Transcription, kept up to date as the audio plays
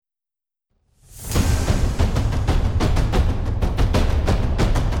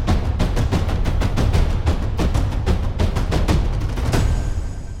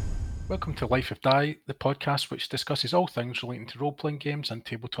to Life of Die, the podcast which discusses all things relating to role-playing games and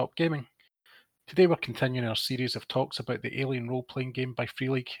tabletop gaming. Today we're continuing our series of talks about the Alien role-playing game by Free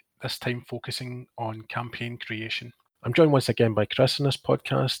League, this time focusing on campaign creation. I'm joined once again by Chris in this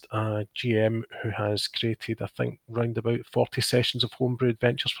podcast, a GM who has created, I think, round about 40 sessions of homebrew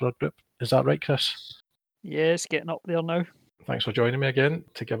adventures for our group. Is that right, Chris? Yeah, it's getting up there now. Thanks for joining me again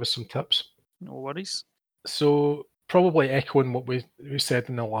to give us some tips. No worries. So, probably echoing what we said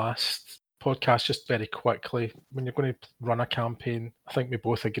in the last podcast, just very quickly, when you're going to run a campaign, I think we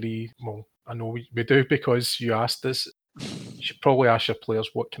both agree, well, I know we do because you asked us, you should probably ask your players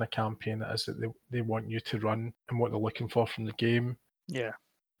what kind of campaign it is that they want you to run and what they're looking for from the game. Yeah.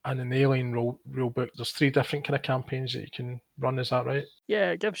 And in the Alien rulebook, there's 3 different kind of campaigns that you can run, is that right? Yeah,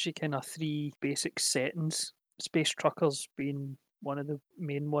 it gives you kind of 3 basic settings. Space Truckers being one of the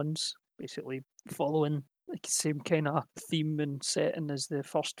main ones, basically following like the same kind of theme and setting as the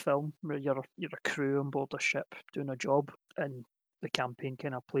first film, where you're a crew on board a ship doing a job, and the campaign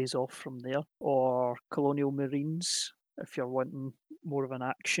kind of plays off from there. Or Colonial Marines, if you're wanting more of an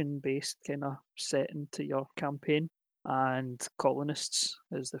action-based kind of setting to your campaign. And Colonists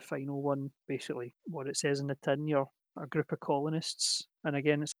is the final one. Basically, what it says in the tin, you're a group of colonists, and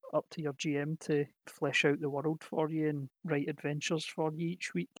again, it's up to your GM to flesh out the world for you and write adventures for you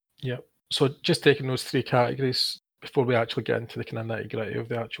each week. Yeah. So just taking those 3 categories before we actually get into the kind of nitty-gritty of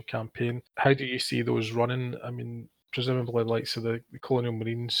the actual campaign, how do you see those running? I mean, presumably, like, so the Colonial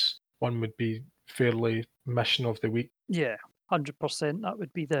Marines one would be fairly mission of the week. Yeah, 100%. That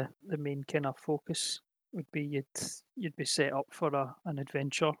would be the main kind of focus. Would be you'd be set up for an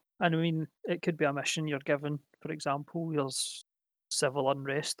adventure, and I mean it could be a mission you're given. For example, there's civil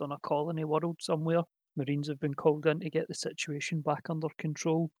unrest on a colony world somewhere. Marines have been called in to get the situation back under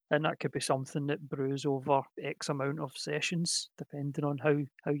control, and that could be something that brews over X amount of sessions, depending on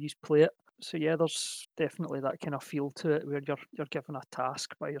how you play it. So yeah, there's definitely that kind of feel to it where you're given a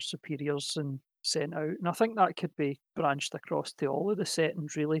task by your superiors and sent out. And I think that could be branched across to all of the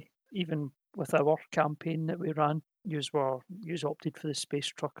settings really. Even with our campaign that we ran, you opted for the Space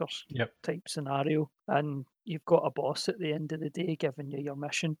Truckers type scenario, and you've got a boss at the end of the day giving you your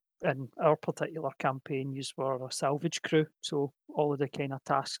mission. In our particular campaign, you were a salvage crew, so all of the kind of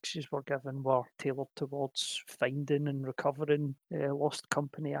tasks you were given were tailored towards finding and recovering lost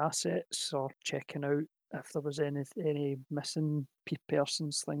company assets, or checking out if there was any missing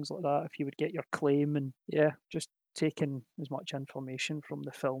persons, things like that. If you would get your claim, and just taking as much information from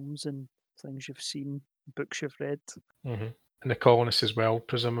the films and things you've seen, books you've read. Mm-hmm. And the colonists as well,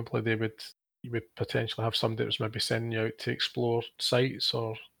 presumably you would potentially have somebody that was maybe sending you out to explore sites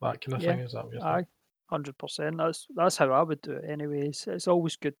or that kind of thing. Is that what you're thinking? 100%. That's how I would do it anyways. It's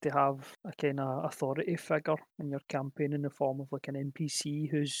always good to have a kind of authority figure in your campaign in the form of like an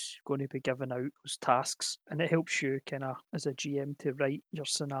NPC who's going to be giving out those tasks, and it helps you kind of as a GM to write your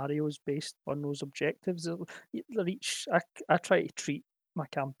scenarios based on those objectives. I try to treat my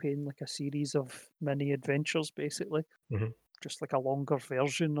campaign like a series of mini adventures, basically. Mm-hmm. Just like a longer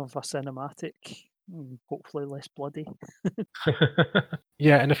version of a cinematic, hopefully less bloody.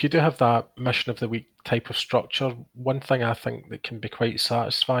 Yeah, and if you do have that mission of the week type of structure, one thing I think that can be quite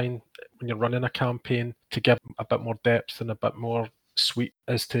satisfying when you're running a campaign to give a bit more depth and a bit more sweet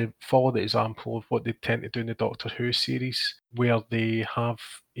is to follow the example of what they tend to do in the Doctor Who series, where they have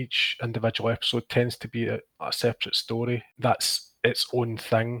each individual episode tends to be a separate story that's its own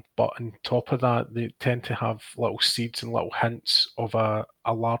thing, but on top of that, they tend to have little seeds and little hints of a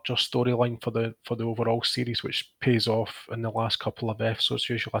larger storyline for the overall series, which pays off in the last couple of episodes,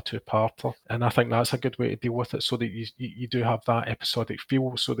 usually a 2-parter. And I think that's a good way to deal with it, so that you do have that episodic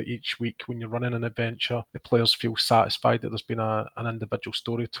feel, so that each week when you're running an adventure, the players feel satisfied that there's been an individual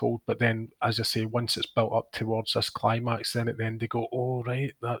story told. But then, as I say, once it's built up towards this climax, then at the end they go, oh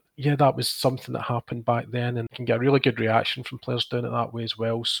right, that was something that happened back then, and can get a really good reaction from players doing it that way as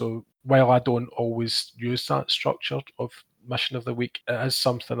well. So while I don't always use that structure of mission of the week, it is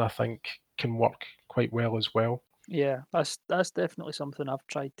something I think can work quite well as well. Yeah, that's definitely something I've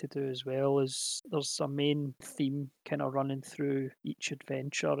tried to do as well. Is there's a main theme kind of running through each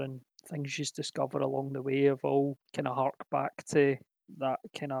adventure, and things you discover along the way have all kind of hark back to that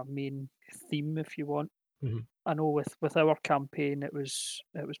kind of main theme, if you want. Mm-hmm. I know with our campaign, it was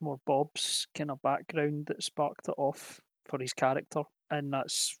more Bob's kind of background that sparked it off for his character, and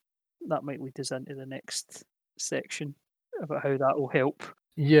that might lead us into the next section about how that will help.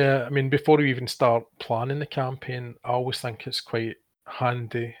 Yeah, I mean, before we even start planning the campaign, I always think it's quite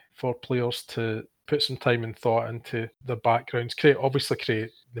handy for players to put some time and thought into their backgrounds. Create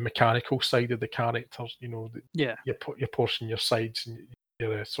the mechanical side of the characters. You know, Yeah, you portion your sides and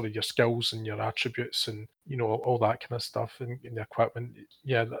your sort of your skills and your attributes and all that kind of stuff and the equipment.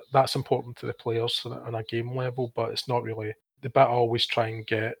 Yeah, that's important to the players on a game level, but it's not really the bit I always try and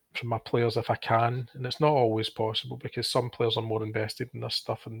get from my players if I can, and it's not always possible because some players are more invested in this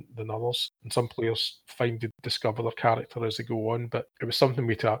stuff than others, and some players discover their character as they go on. But it was something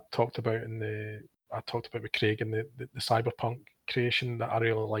we talked about I talked about with Craig in the Cyberpunk creation, that I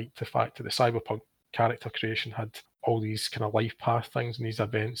really liked the fact that the Cyberpunk character creation had all these kind of life path things and these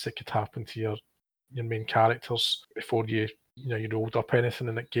events that could happen to your main characters before you rolled up anything,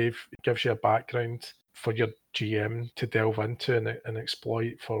 and it gives you a background for your GM to delve into and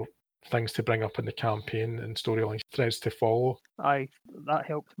exploit for things to bring up in the campaign and storyline threads to follow. That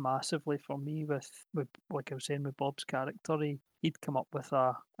helped massively for me with like I was saying with Bob's character. He'd come up with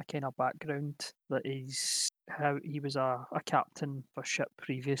a kind of background that is how he was a captain of a ship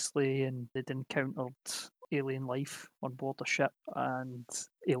previously, and they'd encountered alien life on board a ship, and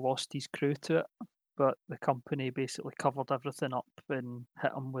he lost his crew to it. But the company basically covered everything up and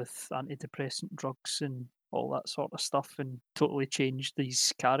hit him with antidepressant drugs and all that sort of stuff, and totally changed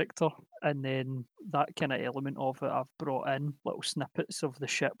his character. And then that kind of element of it, I've brought in little snippets of the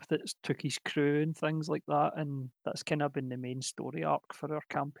ship that took his crew and things like that, and that's kind of been the main story arc for our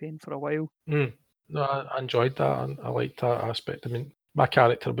campaign for a while. No, I enjoyed that, and I liked that aspect. I mean, my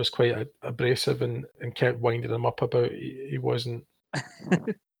character was quite abrasive and kept winding him up about he wasn't.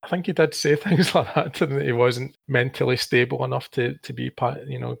 I think he did say things like that, didn't he? He wasn't mentally stable enough to be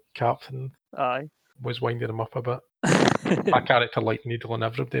captain. Aye. Was winding him up a bit. My character liked needling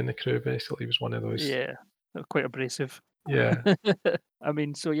everybody in the crew, basically. He was one of those. Yeah, quite abrasive. Yeah. I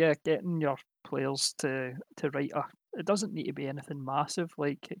mean, so yeah, getting your players to write it doesn't need to be anything massive.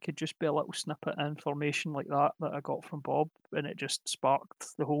 Like, it could just be a little snippet of information like that I got from Bob, and it just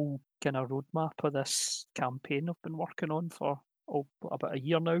sparked the whole kind of roadmap of this campaign I've been working on for about a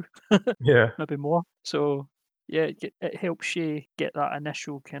year now. Yeah. Maybe more. So yeah, it helps you get that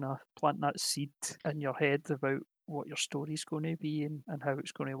initial kind of plant that seed in your head about what your story's going to be and how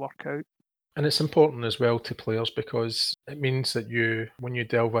it's going to work out. And it's important as well to players because it means that when you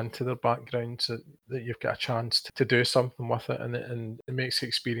delve into their backgrounds, that you've got a chance to do something with it, and it makes the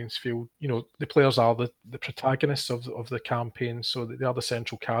experience feel, the players are the protagonists of the campaign, so that they are the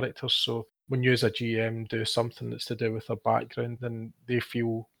central characters. So when you as a GM do something that's to do with their background, then they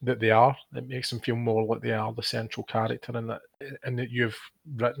feel that they are. It makes them feel more like they are the central character, and that you've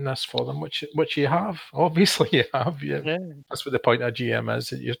written this for them, which you have. Obviously, you have. Yeah. That's what the point of GM is,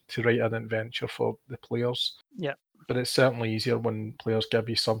 that you're to write an adventure for the players. Yeah. But it's certainly easier when players give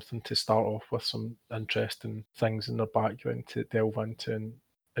you something to start off with, some interesting things in their background to delve into. And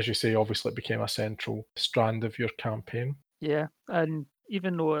as you say, obviously it became a central strand of your campaign. Yeah, and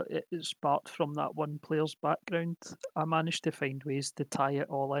even though it sparked from that one player's background, I managed to find ways to tie it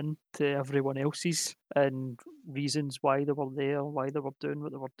all in to everyone else's and reasons why they were there, why they were doing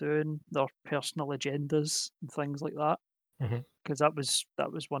what they were doing, their personal agendas and things like that. Because that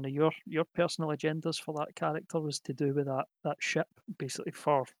was one of your personal agendas for that character, was to do with that ship, basically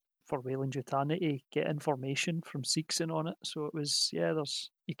for Weyland-Yutani to get information from Seegson on it. So it was,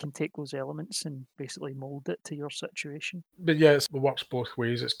 you can take those elements and basically mould it to your situation. But yeah, it works both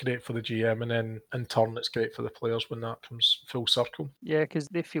ways. It's great for the GM, and then in turn it's great for the players when that comes full circle. Yeah, because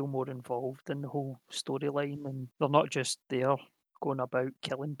they feel more involved in the whole storyline, and they're not just there going about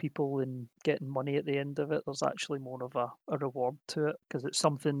killing people and getting money at the end of it. There's actually more of a reward to it, because it's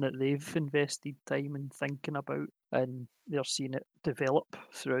something that they've invested time in thinking about, and they're seeing it develop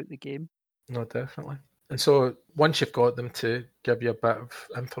throughout the game. No, definitely. And so once you've got them to give you a bit of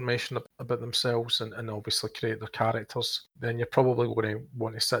information about themselves and obviously create their characters, then you're probably going to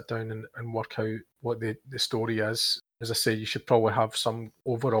want to sit down and work out what the story is. As I say, you should probably have some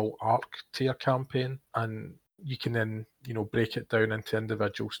overall arc to your campaign, and you can then, break it down into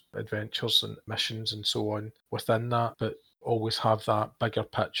individual adventures and missions and so on within that. But always have that bigger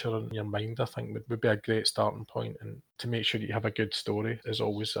picture in your mind, I think, would be a great starting point. And to make sure that you have a good story is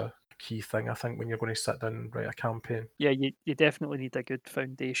always a key thing, I think, when you're going to sit down and write a campaign. Yeah, you definitely need a good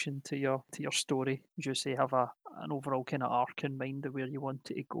foundation to your story. As you say, have an overall kind of arc in mind of where you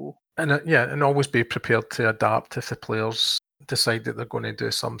want it to go. And and always be prepared to adapt if the players decide that they're going to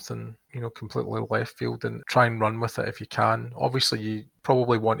do something, completely left field, and try and run with it if you can. Obviously, you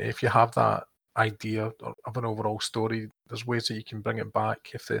probably want to, if you have that idea of an overall story, there's ways that you can bring it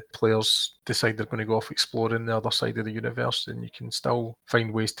back. If the players decide they're going to go off exploring the other side of the universe, then you can still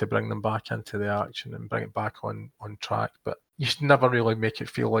find ways to bring them back into the action and bring it back on track. But you should never really make it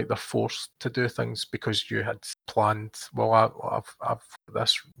feel like they're forced to do things because you had planned, well, I've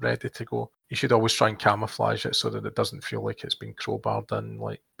this ready to go. you should always try and camouflage it so that it doesn't feel like it's been crowbarred in.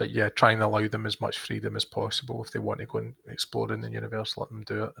 But yeah, try and allow them as much freedom as possible. If they want to go and explore in the universe, let them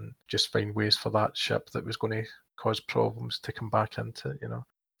do it, and just find ways for that ship that was going to cause problems to come back into,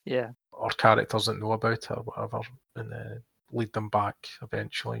 Yeah. or characters that know about it or whatever, and lead them back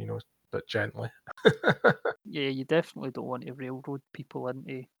eventually, but gently. Yeah, you definitely don't want to railroad people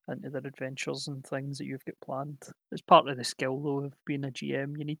into their adventures and things that you've got planned. It's part of the skill, though, of being a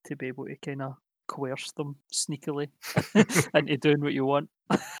GM. You need to be able to kind of coerce them sneakily into doing what you want.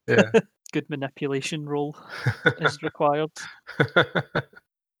 Yeah. Good manipulation role is required.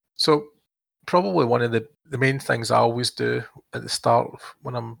 So probably one of the main things I always do at the start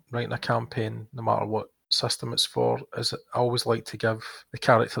when I'm writing a campaign, no matter what system it's for, is I always like to give the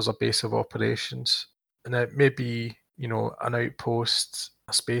characters a base of operations. And it may be, an outpost,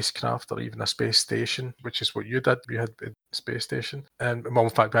 a spacecraft, or even a space station, which is what you did. You had the space station. And well,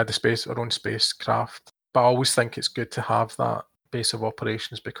 in fact, we had our own spacecraft. But I always think it's good to have that base of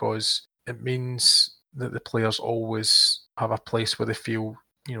operations because it means that the players always have a place where they feel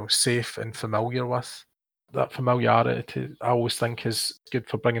safe and familiar with. That familiarity, I always think, is good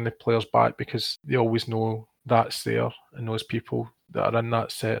for bringing the players back because they always know that's there and those people that are in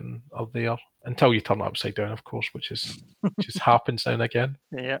that setting are there until you turn it upside down, of course, which just happens now and again.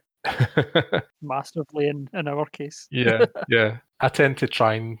 Yeah. Massively in our case. Yeah. I tend to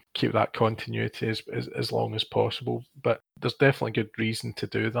try and keep that continuity as long as possible, but there's definitely good reason to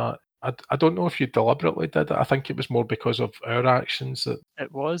do that. I don't know if you deliberately did it. I think it was more because of our actions that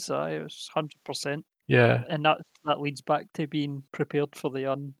It was 100%. Yeah. And that leads back to being prepared for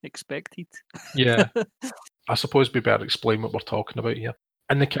the unexpected. Yeah. I suppose we better explain what we're talking about here.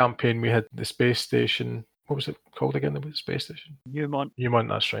 In the campaign, we had the space station. What was it called again? The space station? Newmont,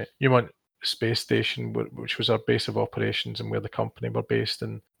 that's right. Newmont Space Station, which was our base of operations and where the company were based.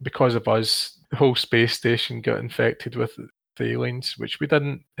 And because of us, the whole space station got infected with the aliens, which we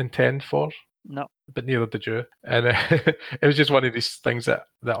didn't intend for. No. But neither did you. And it was just one of these things that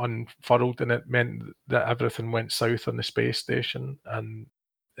unfurled, and it meant that everything went south on the space station, and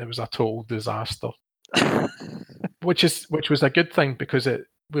it was a total disaster. Which was a good thing because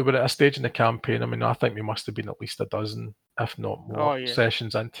we were at a stage in the campaign. I mean, I think we must have been at least a dozen, if not more,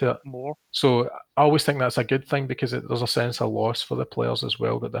 sessions into it. More. So I always think that's a good thing because there's a sense of loss for the players as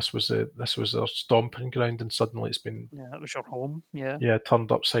well, that this was their stomping ground and suddenly it's been it was your home. Yeah,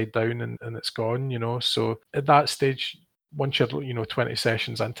 turned upside down and it's gone. So at that stage, once you're 20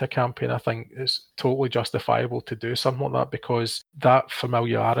 sessions into a campaign, I think it's totally justifiable to do something like that because that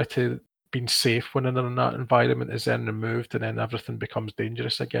familiarity, being safe when they're in that environment, is then removed, and then everything becomes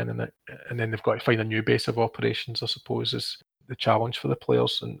dangerous again, and then they've got to find a new base of operations, I suppose, is the challenge for the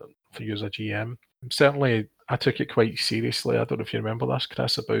players and for you as a GM. Certainly, I took it quite seriously. I don't know if you remember this,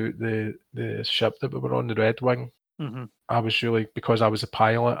 Chris, about the ship that we were on, the Red Wing. Mm-hmm. I was really, because I was a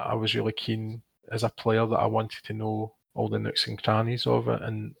pilot, I was really keen as a player that I wanted to know all the nooks and crannies of it,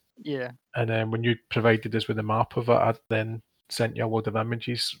 and then when you provided us with a map of it, I then sent you a load of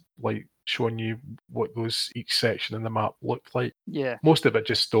images, like showing you what each section in the map looked like. Yeah. Most of it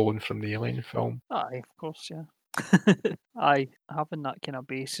just stolen from the Alien film. Aye, of course, yeah. Having that kind of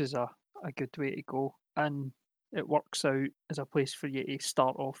base is a good way to go, and it works out as a place for you to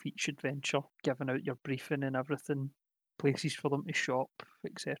start off each adventure, giving out your briefing and everything, places for them to shop,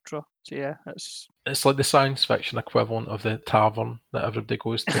 etc. So yeah, it's like the science fiction equivalent of the tavern that everybody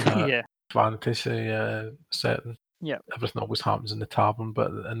goes to in a fantasy setting. Yeah. Everything always happens in the tavern,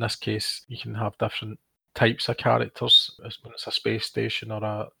 but in this case, you can have different types of characters when it's a space station or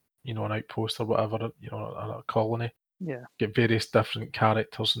an outpost or whatever, a colony. Yeah. Get various different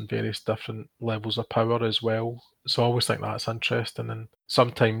characters and various different levels of power as well. So I always think that's interesting. And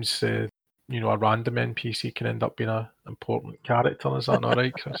sometimes, a random NPC can end up being an important character. Is that not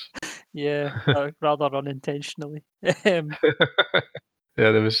right, Chris? Yeah, rather unintentionally. Yeah,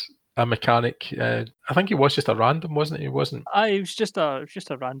 there was a mechanic. I think he was just a random, wasn't he? He wasn't. It was just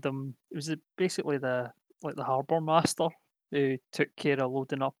a random. It was basically the harbour master who took care of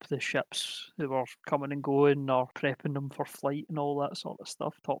loading up the ships who were coming and going, or prepping them for flight and all that sort of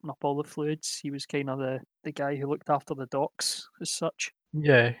stuff, topping up all the fluids. He was kind of the guy who looked after the docks as such.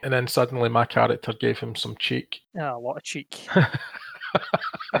 Yeah, and then suddenly my character gave him some cheek. Yeah, a lot of cheek.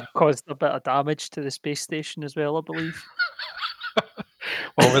 And caused a bit of damage to the space station as well, I believe.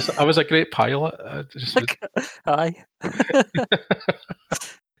 Well, I was a great pilot. Aye.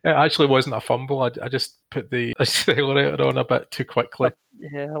 It actually wasn't a fumble. I just put the accelerator on a bit too quickly.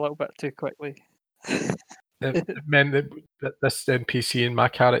 Yeah, a little bit too quickly. it meant that this NPC and my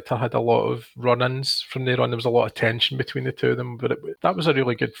character had a lot of run-ins from there on. There was a lot of tension between the two of them, but that was a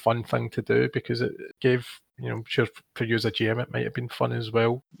really good fun thing to do because it gave, I'm sure for you as a GM it might have been fun as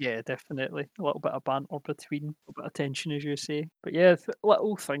well. Yeah, definitely. A little bit of banter between, a bit of tension, as you say. But yeah,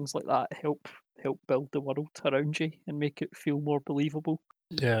 little things like that help build the world around you and make it feel more believable.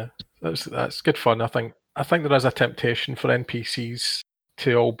 Yeah, that's good fun. I think there is a temptation for NPCs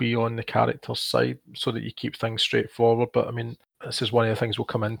to all be on the character's side so that you keep things straightforward. But I mean, this is one of the things we'll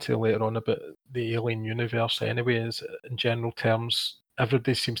come into later on about the Alien universe anyway, is in general terms,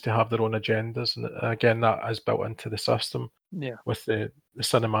 everybody seems to have their own agendas. And again, that is built into the system Yeah. with the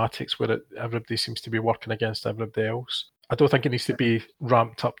cinematics where everybody seems to be working against everybody else. I don't think it needs to be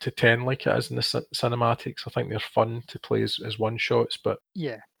ramped up to 10 like it is in the cinematics. I think they're fun to play as one-shots, but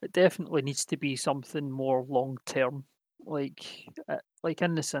Yeah, it definitely needs to be something more long-term, like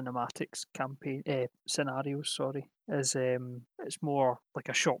in the cinematics campaign scenarios. Sorry, it's more like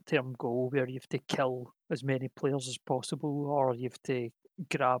a short-term goal where you have to kill as many players as possible, or you have to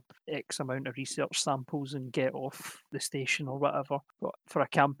grab X amount of research samples and get off the station or whatever. But for a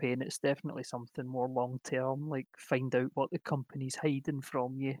campaign, it's definitely something more long-term, like find out what the company's hiding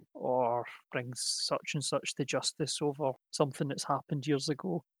from you, or brings such and such to justice over something that's happened years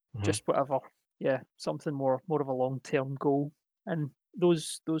ago. Just whatever. Yeah, something more of a long-term goal. And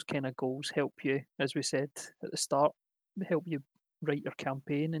those kind of goals help you, as we said at the start, help you write your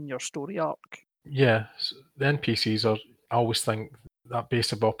campaign and your story arc. yeah, the NPCs are, I always think, that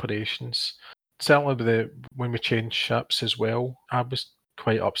base of operations. Certainly when we changed ships as well, I was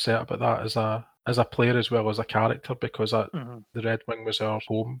quite upset about that as a player as well as a character, because the Red Wing was our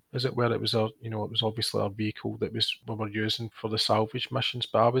home, as it were. It was it was obviously our vehicle that we were using for the salvage missions.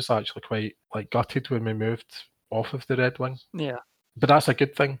 But I was actually quite gutted when we moved off of the Red Wing. Yeah. But that's a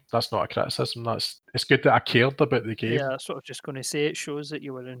good thing. That's not a criticism. It's good that I cared about the game. Yeah, that's what I was just going to say. It shows that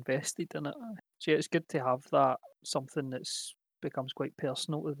you were invested in it. So yeah, it's good to have that, something that's becomes quite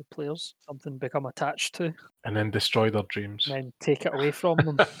personal to the players, something become attached to, And then destroy their dreams. and then take it away from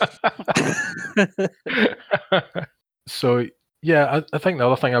them. So yeah, I think the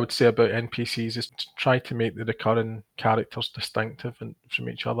other thing I would say about NPCs is to try to make the recurring characters distinctive from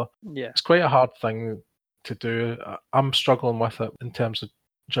each other. Yeah. It's quite a hard thing to do. I'm struggling with it in terms of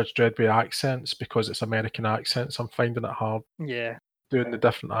Judge Dreadway accents because it's American accents. I'm finding it hard Yeah. doing the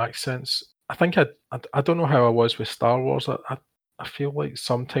different accents. I think I don't know how I was with Star Wars. I feel like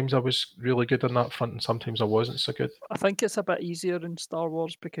sometimes I was really good on that front and sometimes I wasn't so good. I think it's a bit easier in Star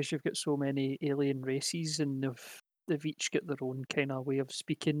Wars because you've got so many alien races and they've each got their own kind of way of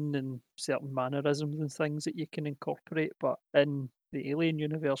speaking and certain mannerisms and things that you can incorporate. But in the Alien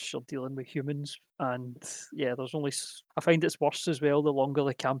universe, you're dealing with humans, and yeah, there's only. I find it's worse as well the longer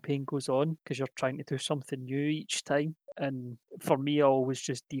the campaign goes on because you're trying to do something new each time. And for me, I always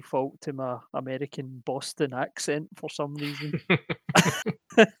just default to my American Boston accent for some reason.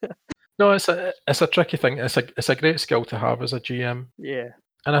 No, it's a tricky thing. It's a great skill to have as a GM. Yeah.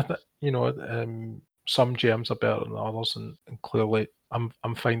 And I think some GMs are better than others, and clearly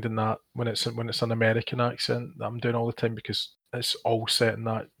I'm finding that when it's an American accent that I'm doing all the time because it's all set in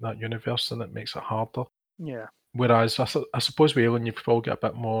that universe and it makes it harder. Yeah. Whereas I suppose with Alien you've probably got a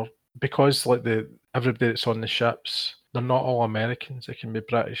bit more because like everybody that's on the ships, they're not all Americans. They can be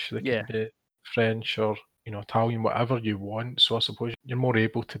British, they can be French or Italian, whatever you want. So I suppose you're more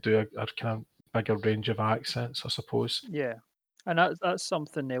able to do a kind of bigger range of accents, I suppose. Yeah. And that's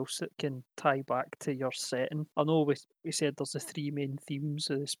something else that can tie back to your setting. I know we said there's the three main themes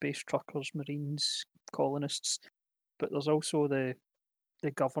of the space truckers, marines, colonists, but there's also the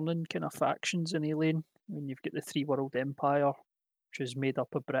governing kind of factions in Alien. I mean, you've got the Three World Empire, which is made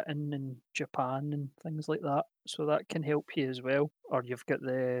up of Britain and Japan and things like that. So that can help you as well. Or you've got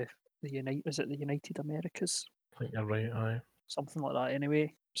the United Americas? I think you're right, aye. Something like that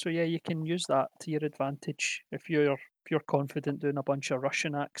anyway. So yeah, you can use that to your advantage. If you're confident doing a bunch of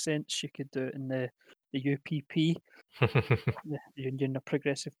Russian accents, you could do it in the UPP, the Union of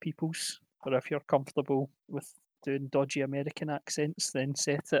Progressive Peoples. Or if you're comfortable with doing dodgy American accents, then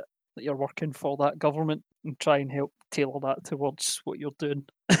set it that you're working for that government and try and help tailor that towards what you're doing.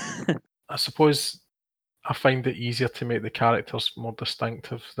 I suppose I find it easier to make the characters more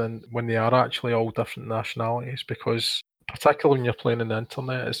distinctive than when they are actually all different nationalities because particularly when you're playing on the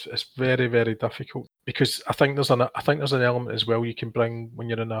internet, it's very, very difficult because I think there's an element as well you can bring when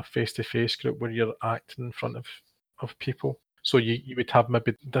you're in a face-to-face group where you're acting in front of people. So you would have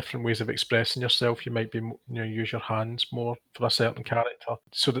maybe different ways of expressing yourself. You might be, use your hands more for a certain character.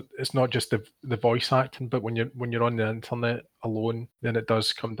 So that it's not just the voice acting, but when you're on the internet alone, then it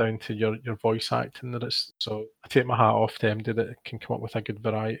does come down to your voice acting. So I take my hat off to MD that can come up with a good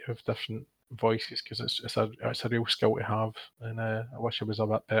variety of different voices, because it's a real skill to have, and I wish I was a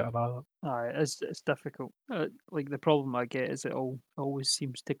bit better at it. Aye, it's difficult. Like the problem I get is it always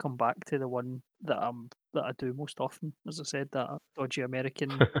seems to come back to the one that I do most often. As I said, that dodgy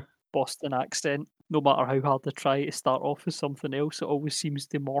American Boston accent. No matter how hard I try to start off with something else, it always seems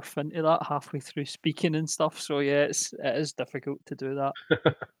to morph into that halfway through speaking and stuff. So yeah, it is difficult to do that.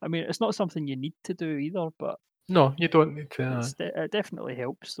 I mean, it's not something you need to do either, but No, you don't need to. it definitely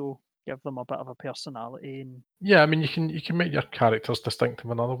helps though. Give them a bit of a personality and Yeah, I mean, you can make your characters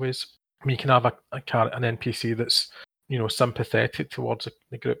distinctive in other ways. I mean, you can have an NPC that's sympathetic towards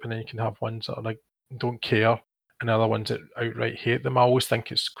the group, and then you can have ones that are like don't care, and other ones that outright hate them. I always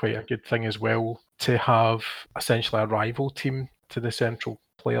think it's quite a good thing as well to have essentially a rival team to the central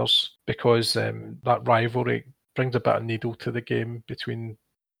players, because that rivalry brings a bit of needle to the game between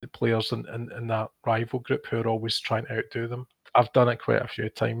the players and that rival group who are always trying to outdo them. I've done it quite a few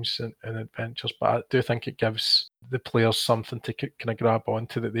times in adventures, but I do think it gives the players something to kind of grab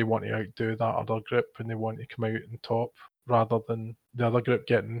onto, that they want to outdo that other group and they want to come out on top, rather than the other group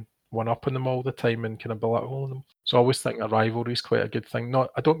getting one up on them all the time and kind of belittling them. So I always think a rivalry is quite a good thing.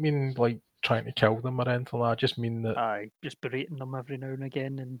 I don't mean like trying to kill them or anything like that. I just mean that just berating them every now and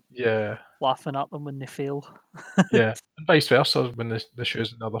again and yeah, laughing at them when they fail. yeah, and vice versa. When the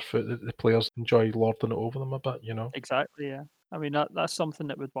shoe's on the other foot, the players enjoy lording it over them a bit. Exactly, yeah. I mean that's something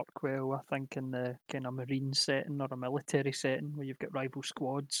that would work well, I think, in the kind of marine setting or a military setting where you've got rival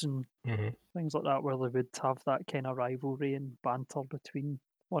squads and things like that, where they would have that kind of rivalry and banter between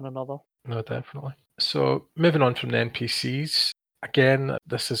one another. No, definitely. So moving on from the NPCs, again,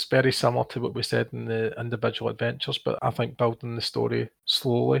 this is very similar to what we said in the individual adventures, but I think building the story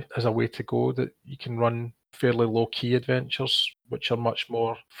slowly is a way to go, that you can run fairly low-key adventures, which are much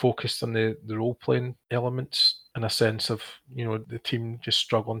more focused on the role-playing elements, in a sense of, the team just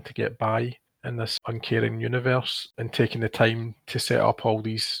struggling to get by in this uncaring universe, and taking the time to set up all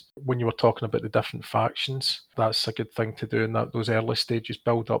these. When you were talking about the different factions, that's a good thing to do in those early stages.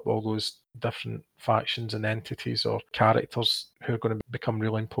 Build up all those different factions and entities or characters who are going to become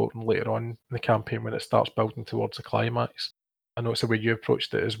really important later on in the campaign when it starts building towards the climax. I know it's the way you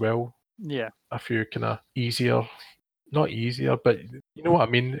approached it as well. Yeah. A few kind of not easier, but you know what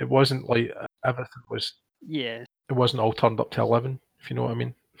I mean? It wasn't like everything was. Yeah. It wasn't all turned up to 11, if you know what I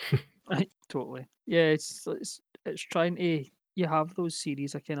mean. Totally. Yeah, it's trying to, you have those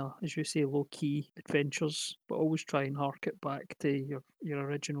series of kind of, as you say, low key adventures, but always try and hark it back to your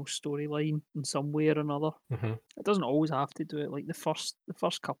original storyline in some way or another. It doesn't always have to do it. Like the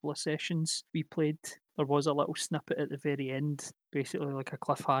first couple of sessions we played, there was a little snippet at the very end, basically like a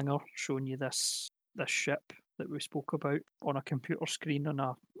cliffhanger showing you this ship that we spoke about on a computer screen on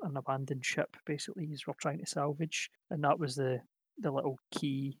an abandoned ship, basically, as we're trying to salvage, and that was the little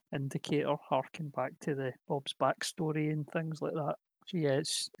key indicator harking back to Bob's backstory and things like that. So yeah,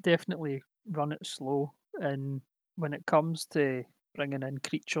 it's definitely run it slow. And when it comes to bringing in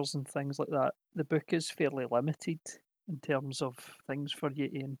creatures and things like that, the book is fairly limited in terms of things for you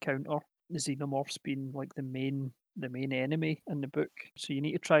to encounter. The xenomorphs being like the main enemy in the book. So you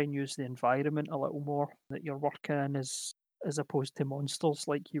need to try and use the environment a little more that you're working in, as opposed to monsters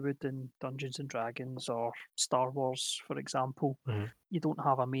like you would in Dungeons and Dragons or Star Wars, for example. You don't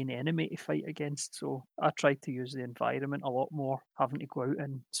have a main enemy to fight against. So I tried to use the environment a lot more, having to go out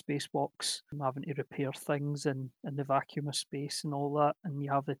in spacewalks and having to repair things in the vacuum of space and all that. And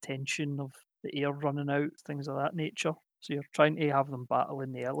you have the tension of the air running out, things of that nature. So you're trying to have them battle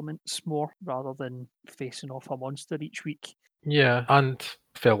in the elements more rather than facing off a monster each week. Yeah, and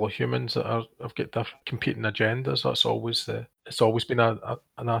fellow humans that have got different competing agendas. It's always been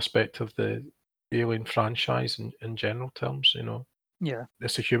an aspect of the Alien franchise in general terms. Yeah.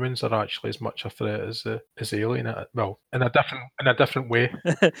 It's the humans are actually as much a threat as Alien. Well, in a different way.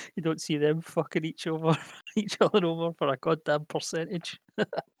 You don't see them fucking each other over for a goddamn percentage.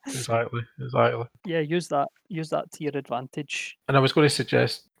 Exactly. Yeah, use that to your advantage. And I was going to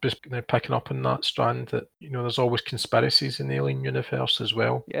suggest, just picking up on that strand, that there's always conspiracies in the Alien universe as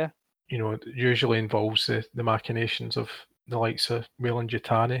well. Yeah. It usually involves the machinations of the likes of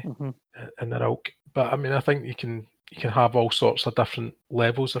Weyland-Yutani and their ilk. But I mean, I think you can have all sorts of different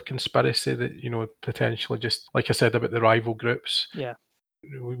levels of conspiracy that potentially, just like I said about the rival groups. Yeah.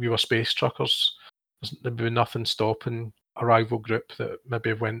 We were space truckers. There'd be nothing stopping a rival group that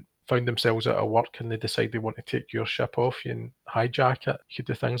maybe went found themselves out of work and they decide they want to take your ship off you and hijack it. You could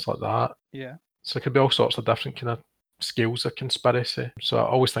do things like that. Yeah. So it could be all sorts of different kind of scales of conspiracy. So I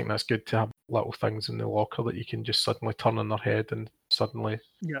always think that's good to have little things in the locker that you can just suddenly turn on their head and suddenly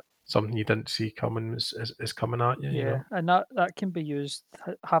something you didn't see coming is coming at you. Yeah, You know? and that can be used.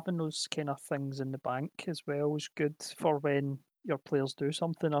 Having those kind of things in the bank as well is good for when your players do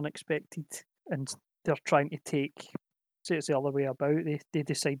something unexpected and they're trying to take. Say it's the other way about. They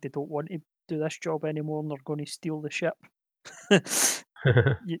decide they don't want to do this job anymore and they're going to steal the ship.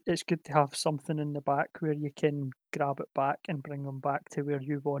 It's good to have something in the back where you can grab it back and bring them back to where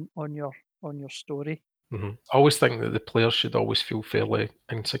you want on your story. I always think that the players should always feel fairly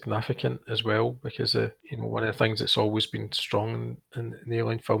insignificant as well, because one of the things that's always been strong in the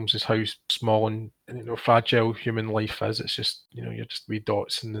Alien films is how small and fragile human life is. It's just you're just wee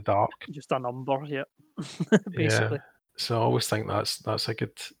dots in the dark. Just a number, yeah. Basically. Yeah. So I always think that's a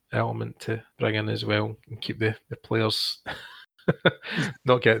good element to bring in as well and keep the players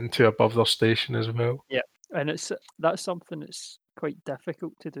not getting too above their station as well. Yeah, and that's something that's quite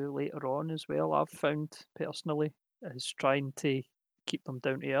difficult to do later on as well. I've found personally is trying to keep them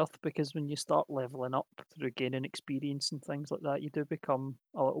down to earth, because when you start leveling up through gaining experience and things like that, you do become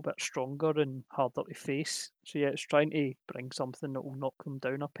a little bit stronger and harder to face. So yeah, it's trying to bring something that will knock them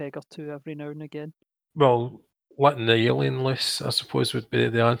down a peg or two every now and again. Well, letting the alien loose, I suppose, would be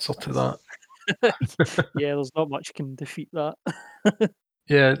the answer to that. Yeah, there's not much can defeat that.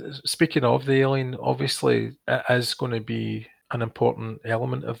 Yeah, speaking of the alien, obviously it is going to be an important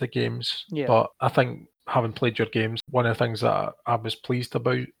element of the games. Yeah. But I think, having played your games, one of the things that I was pleased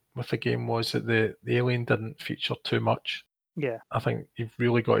about with the game was that the alien didn't feature too much. Yeah. I think you've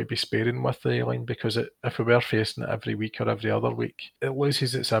really got to be sparing with the alien, because if we were facing it every week or every other week, it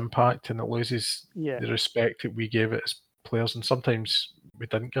loses its impact and it loses the respect that we gave it as players. And sometimes we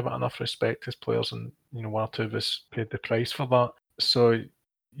didn't give it enough respect as players, and one or two of us paid the price for that. So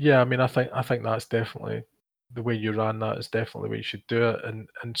yeah, I mean, I think that's definitely the way you ran that is definitely the way you should do it.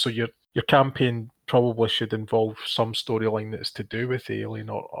 And so your campaign probably should involve some storyline that's to do with the alien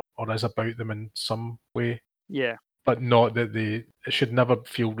or is about them in some way. Yeah. But not that it should never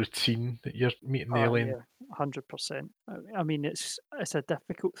feel routine that you're meeting the alien. Yeah, 100%. I mean, it's a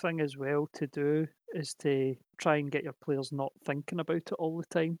difficult thing as well to do, is to try and get your players not thinking about it all the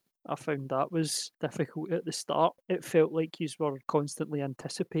time. I found that was difficult at the start. It felt like you were constantly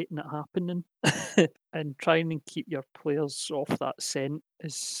anticipating it happening, and trying and keep your players off that scent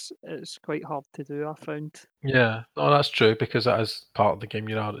is quite hard to do, I found. Yeah, no, that's true, because that is part of the game.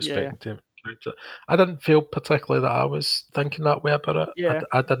 You are expecting to encounter it. I didn't feel particularly that I was thinking that way about it. Yeah.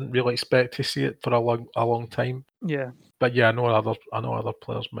 I didn't really expect to see it for a long time. Yeah. But yeah, I know other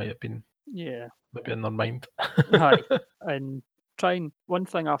players might have been Yeah. maybe in their mind. Aye. And one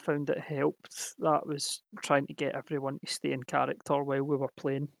thing I found that helped, that was trying to get everyone to stay in character while we were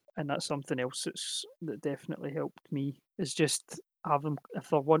playing. And that's something else that definitely helped me, is just have them, if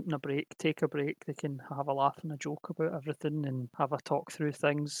they're wanting a break, take a break. They can have a laugh and a joke about everything and have a talk through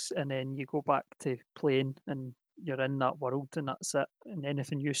things, and then you go back to playing and you're in that world and that's it. And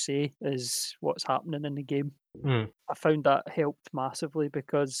anything you say is what's happening in the game. I found that helped massively,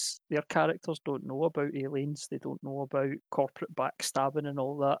 because their characters don't know about aliens, they don't know about corporate backstabbing and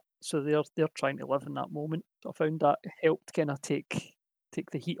all that. So they're trying to live in that moment. So I found that helped kind of take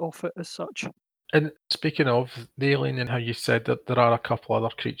the heat off it as such. And speaking of the alien and how you said that there are a couple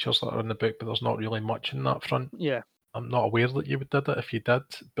other creatures that are in the book, but there's not really much in that front. Yeah. I'm not aware that you did it if you did,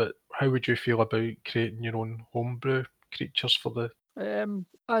 but how would you feel about creating your own homebrew creatures for the...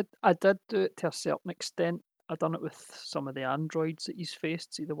 I did do it to a certain extent. I done it with some of the androids that he's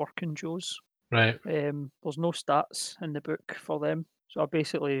faced, see the working Joes. Right. There's no stats in the book for them. So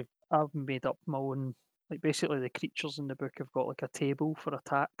I've made up my own, like basically the creatures in the book have got like a table for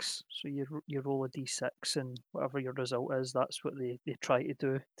attacks. So you roll a d6 and whatever your result is, that's what they try to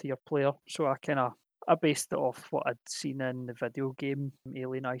do to your player. So I based it off what I'd seen in the video game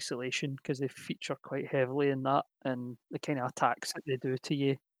Alien Isolation, because they feature quite heavily in that and the kind of attacks that they do to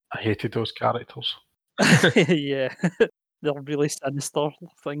you. I hated those characters. Yeah, they're really sinister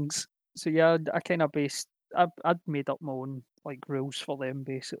things. So yeah, I kind of I'd made up my own like rules for them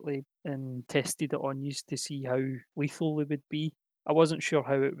basically, and tested it on you to see how lethal they would be. I wasn't sure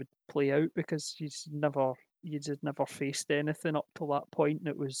how it would play out, because you'd never faced anything up to that point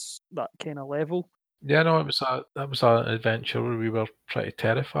that was that kind of level. Yeah, no, that was an adventure where we were pretty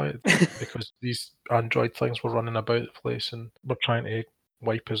terrified because these android things were running about the place and were trying to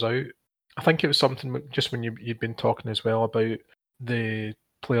wipe us out. I think it was something just when you'd been talking as well about the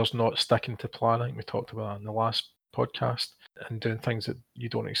players not sticking to plan. I think we talked about that in the last podcast, and doing things that you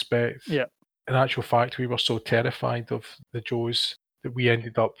don't expect. Yeah. In actual fact, we were so terrified of the Joes that we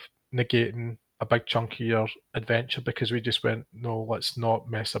ended up negating a big chunk of your adventure because we just went, no, let's not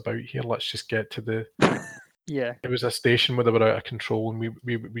mess about here. Let's just get to the. Yeah. It was a station where they were out of control, and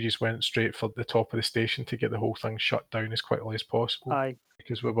we just went straight for the top of the station to get the whole thing shut down as quickly as possible. Aye.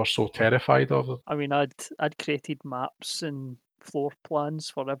 Because we were so terrified of them. I mean, I'd created maps and floor plans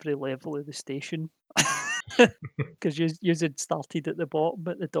for every level of the station. Because you had started at the bottom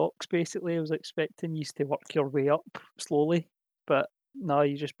at the docks, basically. I was expecting you to work your way up slowly, but no,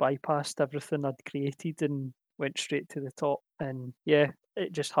 you just bypassed everything I'd created and went straight to the top. And yeah,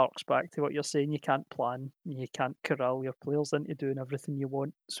 it just harks back to what you're saying. You can't plan, you can't corral your players into doing everything you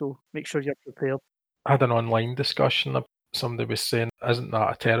want. So make sure you're prepared. I had an online discussion. Somebody was saying, isn't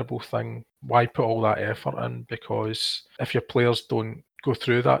that a terrible thing? Why put all that effort in? Because if your players don't go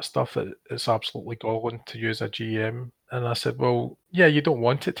through that stuff, it's absolutely galling to use a GM. And I said, well, yeah, you don't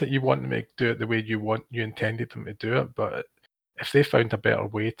want it to. You want them to do it the way you intended them to do it. But if they found a better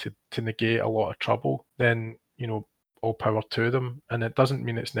way to negate a lot of trouble, then, all power to them. And it doesn't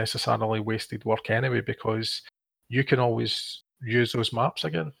mean it's necessarily wasted work anyway, because you can always use those maps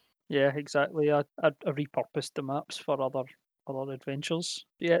again. Yeah, exactly. I repurposed the maps for other adventures.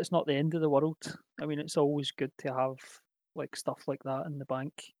 Yeah, it's not the end of the world. I mean, it's always good to have like stuff like that in the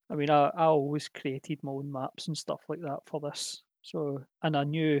bank. I mean, I always created my own maps and stuff like that for this. So, and I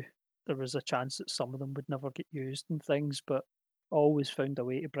knew there was a chance that some of them would never get used and things, but I always found a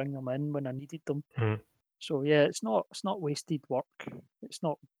way to bring them in when I needed them. So yeah, it's not wasted work. It's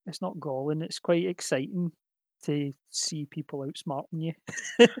not galling. It's quite exciting to see people outsmarting you.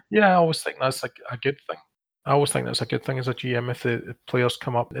 Yeah, I always think that's a good thing. I always think that's a good thing as a GM if the players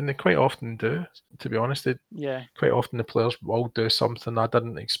come up, and they quite often do, to be honest. Yeah. Quite often the players will do something I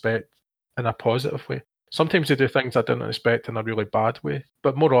didn't expect in a positive way. Sometimes they do things I didn't expect in a really bad way,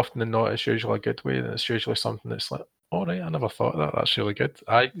 but more often than not, it's usually a good way, and it's usually something that's like, all right, I never thought of that. That's really good.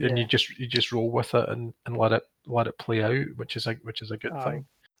 And you just roll with it and let it play out, which is a good thing.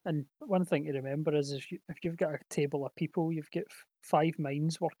 And one thing to remember is if you've got a table of people, you've got 5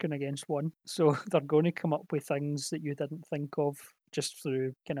 minds working against one. So they're going to come up with things that you didn't think of just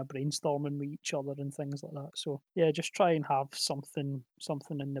through kind of brainstorming with each other and things like that. So yeah, just try and have something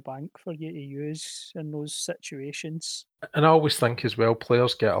in the bank for you to use in those situations. And I always think as well,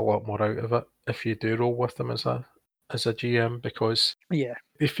 players get a lot more out of it if you do roll with them as a GM, because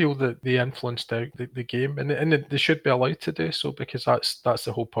they feel that they influenced out the game, and they should be allowed to do so, because that's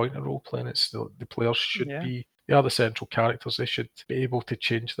the whole point of role playing. It's the players should be, they are the central characters. They should be able to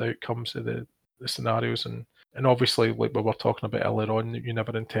change the outcomes of the scenarios, and obviously, like we were talking about earlier on, you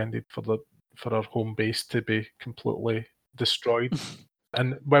never intended for our home base to be completely destroyed.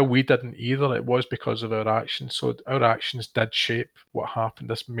 And while we didn't either, it was because of our actions. So our actions did shape what happened,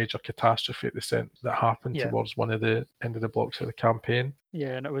 this major catastrophe at the that happened towards one of the end of the blocks of the campaign.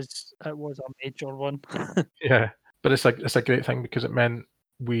 Yeah, and it was a major one. Yeah, but it's a great thing because it meant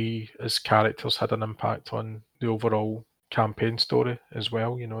we as characters had an impact on the overall campaign story as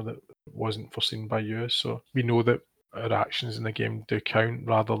well, that wasn't foreseen by you. So we know that our actions in the game do count,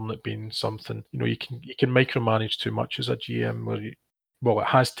 rather than it being something, you can micromanage too much as a GM, where it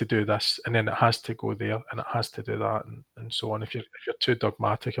has to do this, and then it has to go there, and it has to do that, and so on. If you're too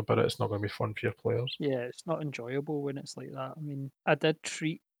dogmatic about it, it's not going to be fun for your players. Yeah, it's not enjoyable when it's like that. I mean, I did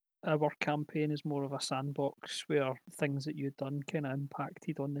treat our campaign as more of a sandbox where things that you'd done kind of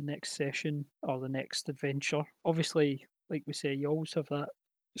impacted on the next session or the next adventure. Obviously, like we say, you always have that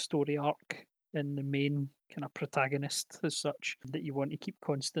story arc in the main kind of protagonist as such that you want to keep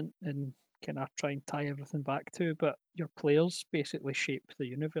constant and kind of try and tie everything back to, but your players basically shape the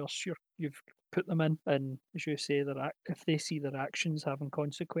universe you've put them in, and as you say, if they see their actions having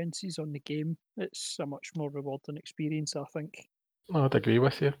consequences on the game, it's a much more rewarding experience, I think. I'd agree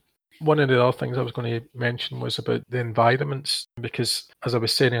with you. One of the other things I was going to mention was about the environments, because as I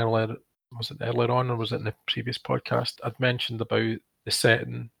was saying earlier, was it earlier on or was it in the previous podcast, I'd mentioned about the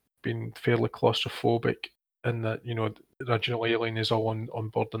setting being fairly claustrophobic, and that, the original Alien is all on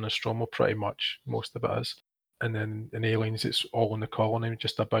board the Nostromo, pretty much, most of it is. And then in Aliens, it's all in the colony,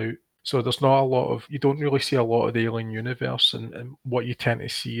 just about. So there's not a lot of, you don't really see a lot of the Alien universe, and what you tend to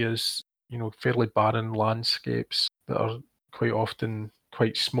see is, fairly barren landscapes that are quite often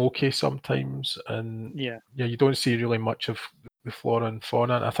quite smoky sometimes, and you don't see really much of the flora and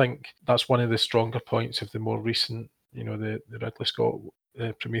fauna. And I think that's one of the stronger points of the more recent, the Ridley Scott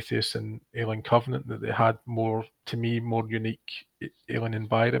Prometheus and Alien Covenant, that they had more unique alien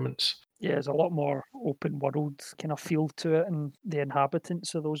environments. Yeah, there's a lot more open world kind of feel to it, and the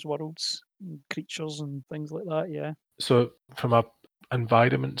inhabitants of those worlds, and creatures and things like that. Yeah. So from a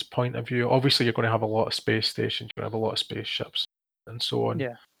environment's point of view, obviously you're going to have a lot of space stations, you're going to have a lot of spaceships and so on.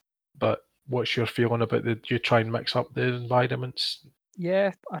 Yeah. But what's your feeling about do you try and mix up the environments?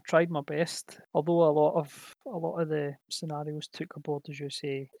 Yeah, I tried my best. Although a lot of the scenarios took aboard, as you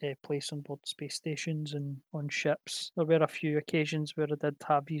say, place on board space stations and on ships. There were a few occasions where I did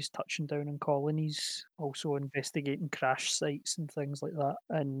have these touching down in colonies, also investigating crash sites and things like that.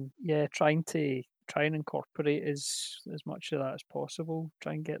 And yeah, try and incorporate as much of that as possible.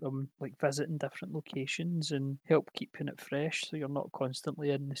 Try and get them like visiting different locations and help keeping it fresh, so you're not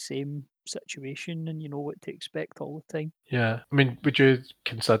constantly in the same situation and you know what to expect all the time. Yeah, I mean, would you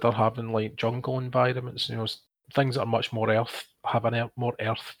consider having like jungle environments? Things that are much more earth, have more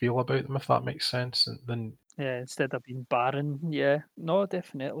earth feel about them, if that makes sense. Than Yeah, instead of being barren. Yeah, no,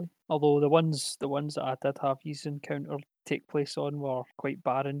 definitely. Although the ones that I did have these encounter take place on were quite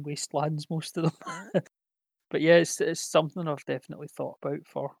barren wastelands, most of them. But yeah, it's something I've definitely thought about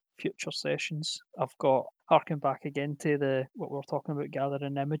for future sessions. I've got harking back again to the what we were talking about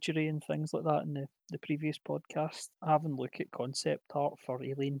gathering imagery and things like that in the previous podcast. Having a look at concept art for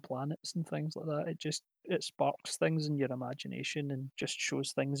alien planets and things like that. It sparks things in your imagination and just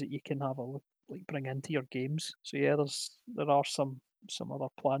shows things that you can have a look like bring into your games. So yeah, there are some other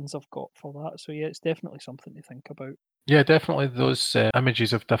plans I've got for that. So yeah, it's definitely something to think about. yeah, definitely those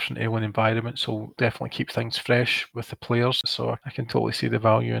images of different alien environments will definitely keep things fresh with the players. So I can totally see the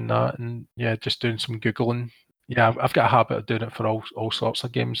value in that. And yeah, just doing some googling. Yeah, I've got a habit of doing it for all sorts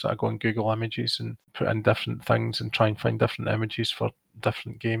of games. I go and Google images and put in different things and try and find different images for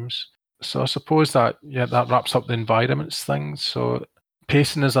different games. So I suppose that that wraps up the environments thing. So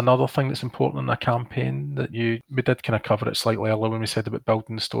pacing is another thing that's important in a campaign that we did kind of cover it slightly earlier when we said about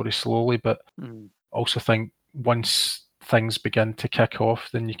building the story slowly, but also think once things begin to kick off,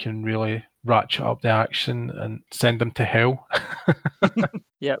 then you can really ratchet up the action and send them to hell.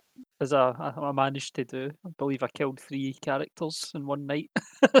 Yep, as I managed to do. I believe I killed 3 characters in one night.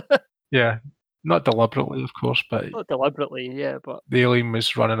 Yeah, not deliberately, of course, but Not deliberately, yeah, but the alien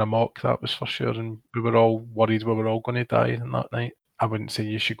was running amok, that was for sure, and we were all worried we were all going to die on that night. I wouldn't say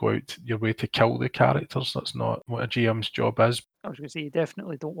you should go out your way to kill the characters. That's not what a GM's job is. I was gonna say you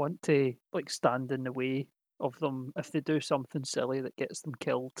definitely don't want to, like, stand in the way of them. If they do something silly that gets them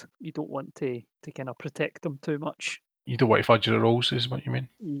killed, you don't want to kinda protect them too much. You don't want to fudge the rules, is what you mean.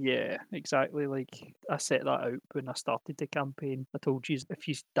 Yeah, exactly. Like I set that out when I started the campaign. I told you if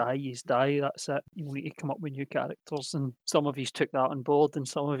you die, you die. That's it. You need to come up with new characters, and some of you took that on board, and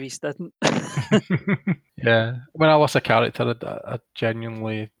some of you didn't. Yeah, when I lost a character, I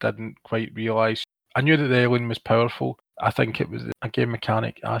genuinely didn't quite realise. I knew that the alien was powerful. I think it was a game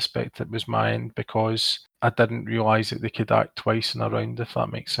mechanic aspect that was my end because I didn't realise that they could act twice in a round, if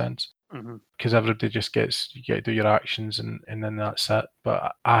that makes sense. hmm Because everybody just you get to do your actions and then that's it.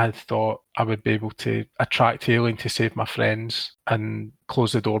 But I had thought I would be able to attract the alien to save my friends and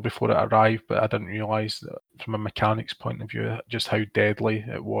close the door before it arrived, but I didn't realise that from a mechanics point of view just how deadly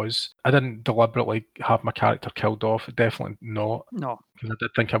it was. I didn't deliberately have my character killed off, definitely not, No. because I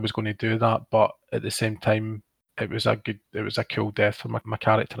did think I was going to do that, but at the same time it was a cool death for my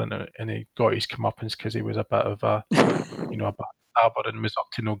character, and he got his comeuppance because he was a bit of a a backstabber and was up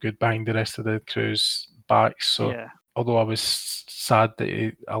to no good behind the rest of the crew's backs. So Yeah. although I was sad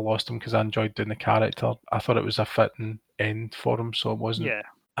that I lost him because I enjoyed doing the character, I thought it was a fitting end for him. So it wasn't. Yeah.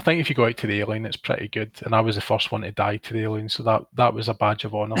 I think if you go out to the alien, it's pretty good. And I was the first one to die to the alien, so that was a badge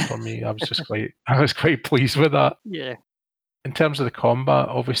of honour for me. I was quite pleased with that. Yeah. In terms of the combat,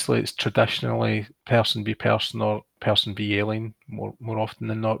 obviously it's traditionally person v person or person v alien more often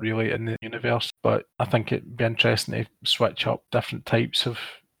than not really in the universe. But I think it'd be interesting to switch up different types of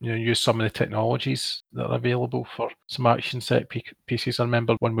use some of the technologies that are available for some action set pieces. I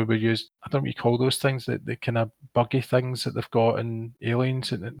remember when we were used, I don't know what you call those things, the kind of buggy things that they've got in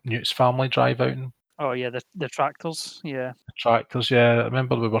Aliens and Newt's family drive out in. Oh yeah, the tractors. Yeah. Tractors, yeah. I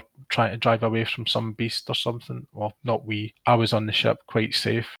remember we were trying to drive away from some beast or something. Well, not we. I was on the ship quite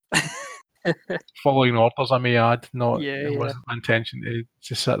safe. Following orders, I may add. Not Yeah, it yeah. wasn't my intention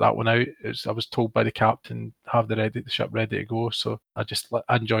to sit that one out. I was told by the captain have the ship ready to go. So I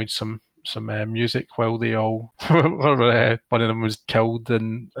enjoyed some music while they all one of them was killed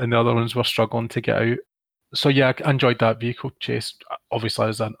and the other ones were struggling to get out. So yeah, I enjoyed that vehicle chase. Obviously,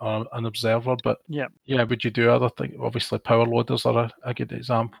 as an observer, but Yeah. yeah, would you do other things? Obviously, power loaders are a good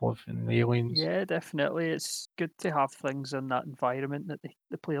example of in Aliens. Yeah, definitely. It's good to have things in that environment that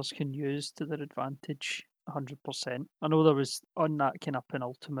the players can use to their advantage. 100%. I know there was on that kind of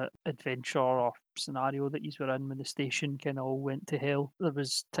penultimate adventure or scenario that you were in when the station kind of all went to hell. There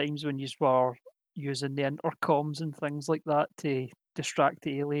was times when you were using the intercoms and things like that to distract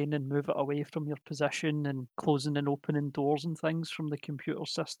the alien and move it away from your position, and closing and opening doors and things from the computer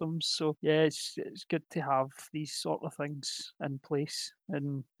systems. So yeah, it's good to have these sort of things in place.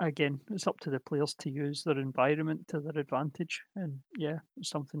 And again, it's up to the players to use their environment to their advantage. And yeah, it's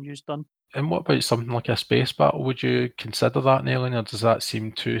something you've done. And what about something like a space battle? Would you consider that an Alien, or does that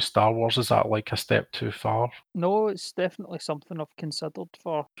seem too Star Wars? Is that like a step too far? No, it's definitely something I've considered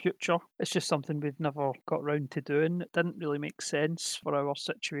for future. It's just something we've never got round to doing. It didn't really make sense for our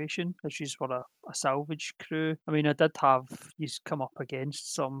situation, as you were a salvage crew. I mean, I did have you come up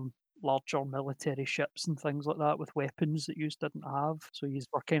against some larger military ships and things like that with weapons that you didn't have, so you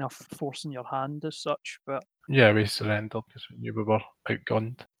were kind of forcing your hand as such. But Yeah, we surrendered because we knew we were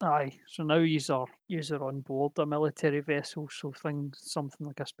outgunned. aye, so now you're on board a military vessel, so something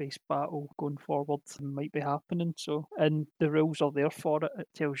like a space battle going forward might be happening. So, and the rules are there for it. It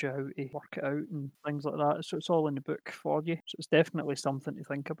tells you how to work it out and things like that. So it's all in the book for you. So it's definitely something to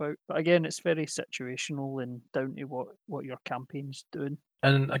think about. But again, it's very situational and down to what your campaign's doing.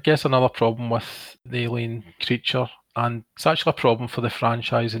 And I guess another problem with the alien creature, and it's actually a problem for the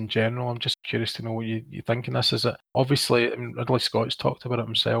franchise in general. I'm just curious to know what you think in this. Is it obviously Ridley Scott's talked about it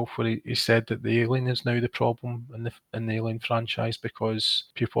himself, where he said that the alien is now the problem in the Alien franchise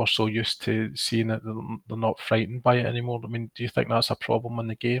because people are so used to seeing it that they're not frightened by it anymore. I mean, do you think that's a problem in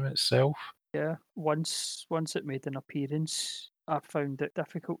the game itself? Yeah, once it made an appearance, I found it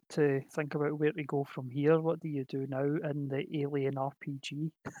difficult to think about where to go from here. What do you do now in the Alien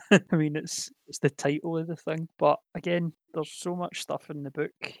RPG? I mean, it's the title of the thing, but again, there's so much stuff in the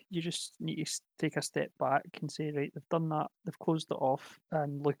book. You just need to take a step back and say, right, they've done that, they've closed it off,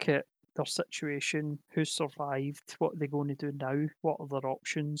 and look at their situation, who survived, what are they going to do now, what are their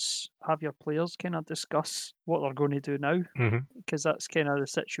options. Have your players kind of discuss what they're going to do now, because that's kind of the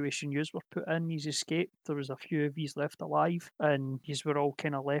situation you were put in. He's escaped. There was a few of yous left alive, and yous were all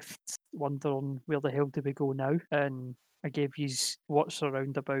kind of left wondering where the hell do we go now. And I gave yous what's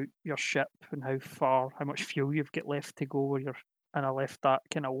around about your ship and how much fuel you've got left to go. And I left that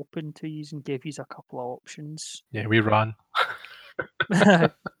kind of open to yous and gave yous a couple of options. Yeah, we ran.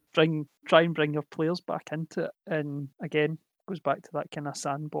 Try and bring your players back into it, and again, goes back to that kind of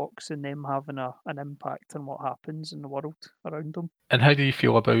sandbox and them having an impact on what happens in the world around them. And how do you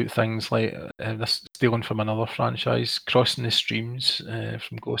feel about things like this, stealing from another franchise, Crossing the Streams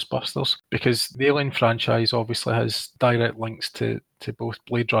from Ghostbusters? Because the Alien franchise obviously has direct links to both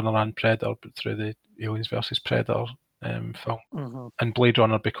Blade Runner and Predator, but through the Aliens versus Predator film. And Blade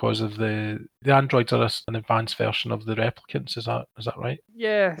Runner, because of the androids are an advanced version of the replicants. Is that right?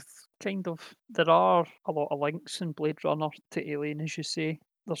 Yeah, kind of. There are a lot of links in Blade Runner to Alien, as you say.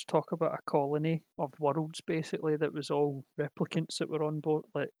 There's talk about a colony of worlds, basically, that was all replicants that were on board,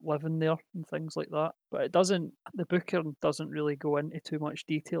 like living there and things like that. But the book doesn't really go into too much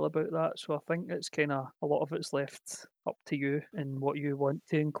detail about that. So I think it's kind of, a lot of it's left up to you and what you want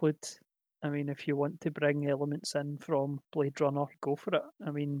to include. I mean, if you want to bring elements in from Blade Runner, go for it.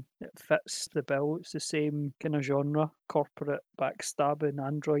 I mean, it fits the bill. It's the same kind of genre, corporate backstabbing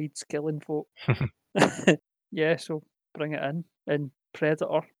androids killing folk. Yeah, so bring it in. And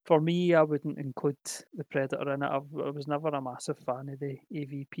Predator, for me, I wouldn't include the Predator in it. I was never a massive fan of the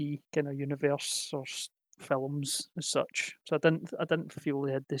AVP kind of universe or films as such. So I didn't feel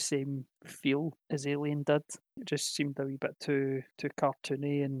they had the same feel as Alien did. It just seemed a wee bit too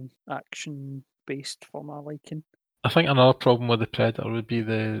cartoony and action based for my liking. I think another problem with the Predator would be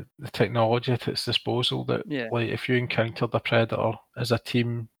the technology at its disposal. That like if you encountered a Predator as a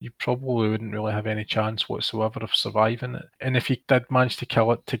team, you probably wouldn't really have any chance whatsoever of surviving it. And if you did manage to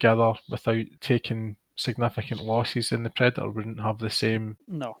kill it together without taking significant losses, then the Predator wouldn't have the same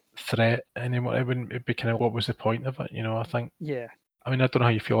threat anymore. It'd be kind of, what was the point of it? I think. Yeah. I mean, I don't know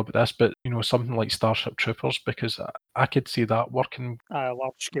how you feel about this, but something like Starship Troopers, because I could see that working. A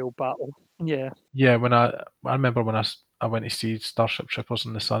large scale battle. Yeah. Yeah, when I remember when I went to see Starship Troopers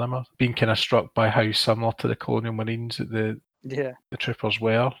in the cinema, being kind of struck by how similar to the Colonial Marines that the troopers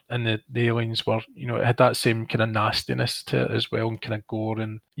were, and the aliens were, it had that same kind of nastiness to it as well, and kind of gore.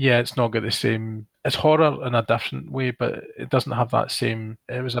 And yeah, it's not got the same, it's horror in a different way, but it doesn't have that same,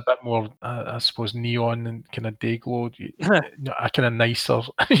 it was a bit more, I suppose, neon and kind of day glow, a kind of nicer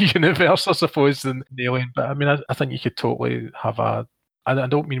universe, I suppose, than the Alien. But I mean, I think you could totally have I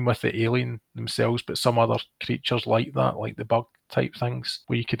don't mean with the alien themselves, but some other creatures like that, like the bug type things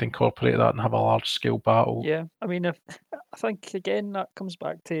where you could incorporate that and have a large scale battle. Yeah, I mean, I think again that comes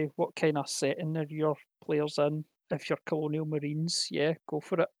back to what kind of setting are your players in. If you're Colonial Marines, yeah, go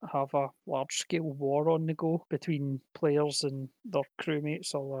for it. Have a large scale war on the go between players and their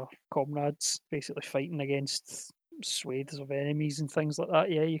crewmates or their comrades, basically fighting against swathes of enemies and things like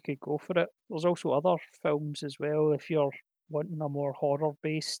that. Yeah, you could go for it. There's also other films as well. If you're wanting a more horror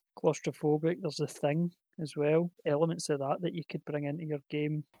based, claustrophobic, there's The Thing as well. Elements of that you could bring into your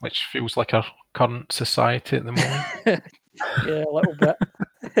game. Which feels like our current society at the moment. Yeah, a little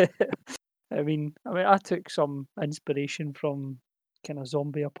bit. I mean, I took some inspiration from kind of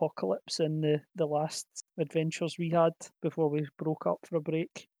zombie apocalypse in the last adventures we had before we broke up for a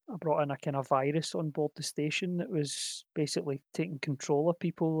break. I brought in a kind of virus on board the station that was basically taking control of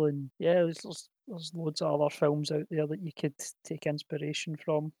people, and yeah, there's loads of other films out there that you could take inspiration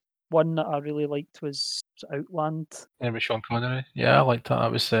from. One that I really liked was Outland. With Sean Connery. Yeah, I liked that.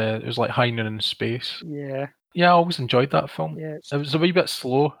 It was like High Noon in Space. Yeah. Yeah, I always enjoyed that film. Yeah, It was a wee bit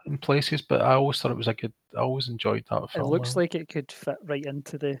slow in places, but I always thought it was I always enjoyed that film. It looks like it could fit right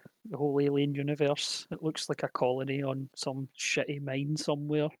into the whole Alien universe. It looks like a colony on some shitty mine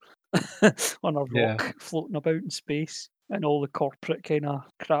somewhere on a rock floating about in space, and all the corporate kind of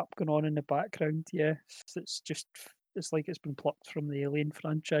crap going on in the background. Yeah, it's like it's been plucked from the Alien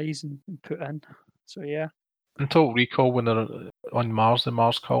franchise and put in. So yeah. And Total Recall, when they're on Mars, the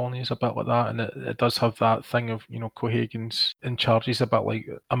Mars colony is a bit like that, and it does have that thing of, Cohagen's in charge. He's a bit like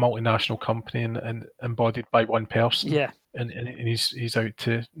a multinational company and embodied by one person. Yeah. And he's out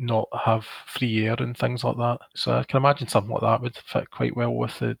to not have free air and things like that. So I can imagine something like that would fit quite well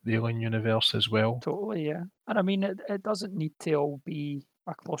with the Alien universe as well. Totally, yeah. And I mean, it doesn't need to all be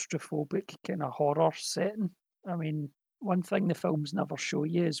a claustrophobic kind of horror setting. I mean, one thing the films never show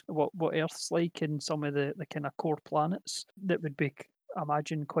you is what Earth's like in some of the kind of core planets that would be,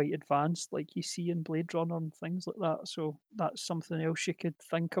 imagine, quite advanced, like you see in Blade Runner and things like that. So that's something else you could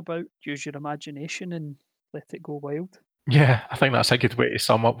think about. Use your imagination and let it go wild. Yeah, I think that's a good way to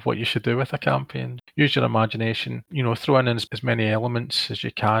sum up what you should do with a campaign. Use your imagination, throw in as many elements as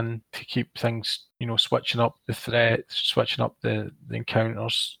you can to keep things, switching up the threats, switching up the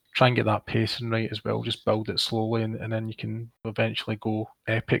encounters. Try and get that pacing right as well. Just build it slowly, and then you can eventually go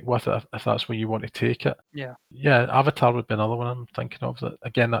epic with it if that's where you want to take it. Yeah. Yeah, Avatar would be another one I'm thinking of. That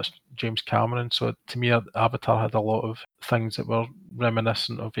again, that's James Cameron. So to me, Avatar had a lot of things that were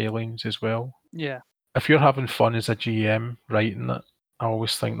reminiscent of Aliens as well. Yeah. If you're having fun as a GM writing it, I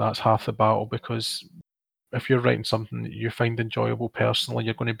always think that's half the battle, because if you're writing something that you find enjoyable personally,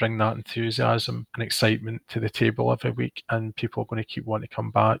 you're going to bring that enthusiasm and excitement to the table every week, and people are going to keep wanting to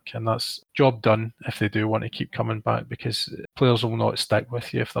come back, and that's job done if they do want to keep coming back, because players will not stick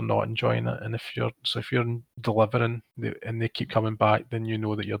with you if they're not enjoying it. And if you're delivering and they keep coming back, then you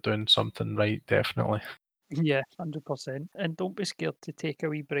know that you're doing something right, definitely. Yeah, 100%. And don't be scared to take a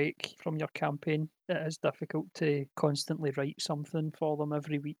wee break from your campaign. It is difficult to constantly write something for them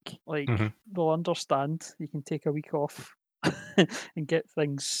every week. Like, they'll understand. You can take a week off and get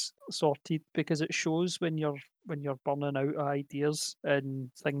things sorted, because it shows when you're burning out of ideas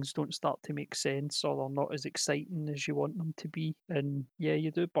and things don't start to make sense, or they're not as exciting as you want them to be. And yeah,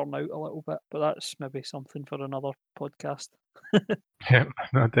 you do burn out a little bit, but that's maybe something for another podcast. Yeah,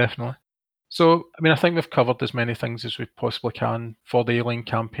 no, definitely. So, I think we've covered as many things as we possibly can for the Alien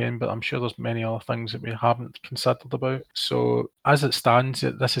campaign, but I'm sure there's many other things that we haven't considered about. So, as it stands,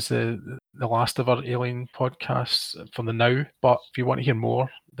 this is the last of our Alien podcasts for the now. But if you want to hear more,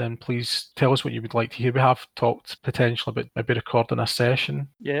 then please tell us what you would like to hear. We have talked potentially about maybe recording a session.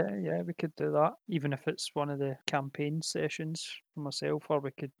 Yeah, we could do that, even if it's one of the campaign sessions for myself, or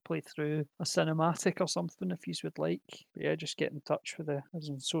we could play through a cinematic or something if you would like. But yeah, just get in touch with us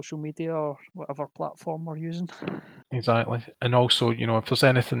on social media or whatever platform we're using. Exactly. And also, if there's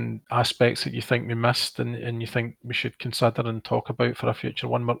anything, aspects that you think we missed and you think we should consider and talk about for a future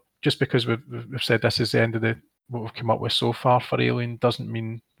one, just because we've said this is the end of what we've come up with so far for Alien doesn't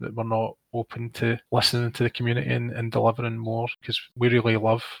mean that we're not open to listening to the community and delivering more, because we really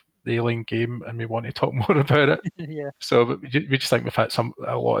love the Alien game and we want to talk more about it. Yeah. So we just think we've hit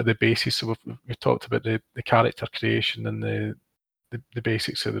a lot of the bases. So we've talked about the character creation and the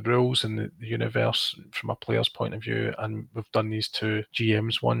basics of the rules and the universe from a player's point of view, and we've done these two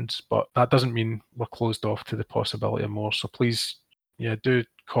GM's ones, but that doesn't mean we're closed off to the possibility of more. So please, yeah, do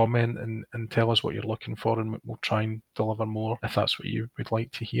comment and tell us what you're looking for, and we'll try and deliver more if that's what you would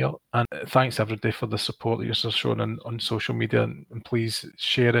like to hear. And thanks everybody for the support that you're showing on social media, and please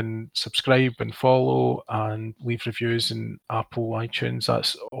share and subscribe and follow and leave reviews in Apple iTunes.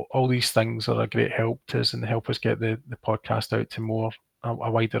 That's all these things are a great help to us and help us get the podcast out to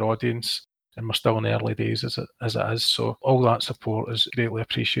a wider audience. And we're still in the early days as it is. So all that support is greatly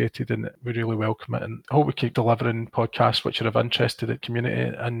appreciated, and we really welcome it. And I hope we keep delivering podcasts which are of interest to the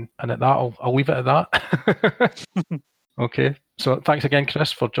community. And at that, I'll leave it at that. Okay. So thanks again,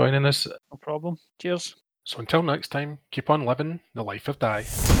 Chris, for joining us. No problem. Cheers. So until next time, keep on living the life of Dai.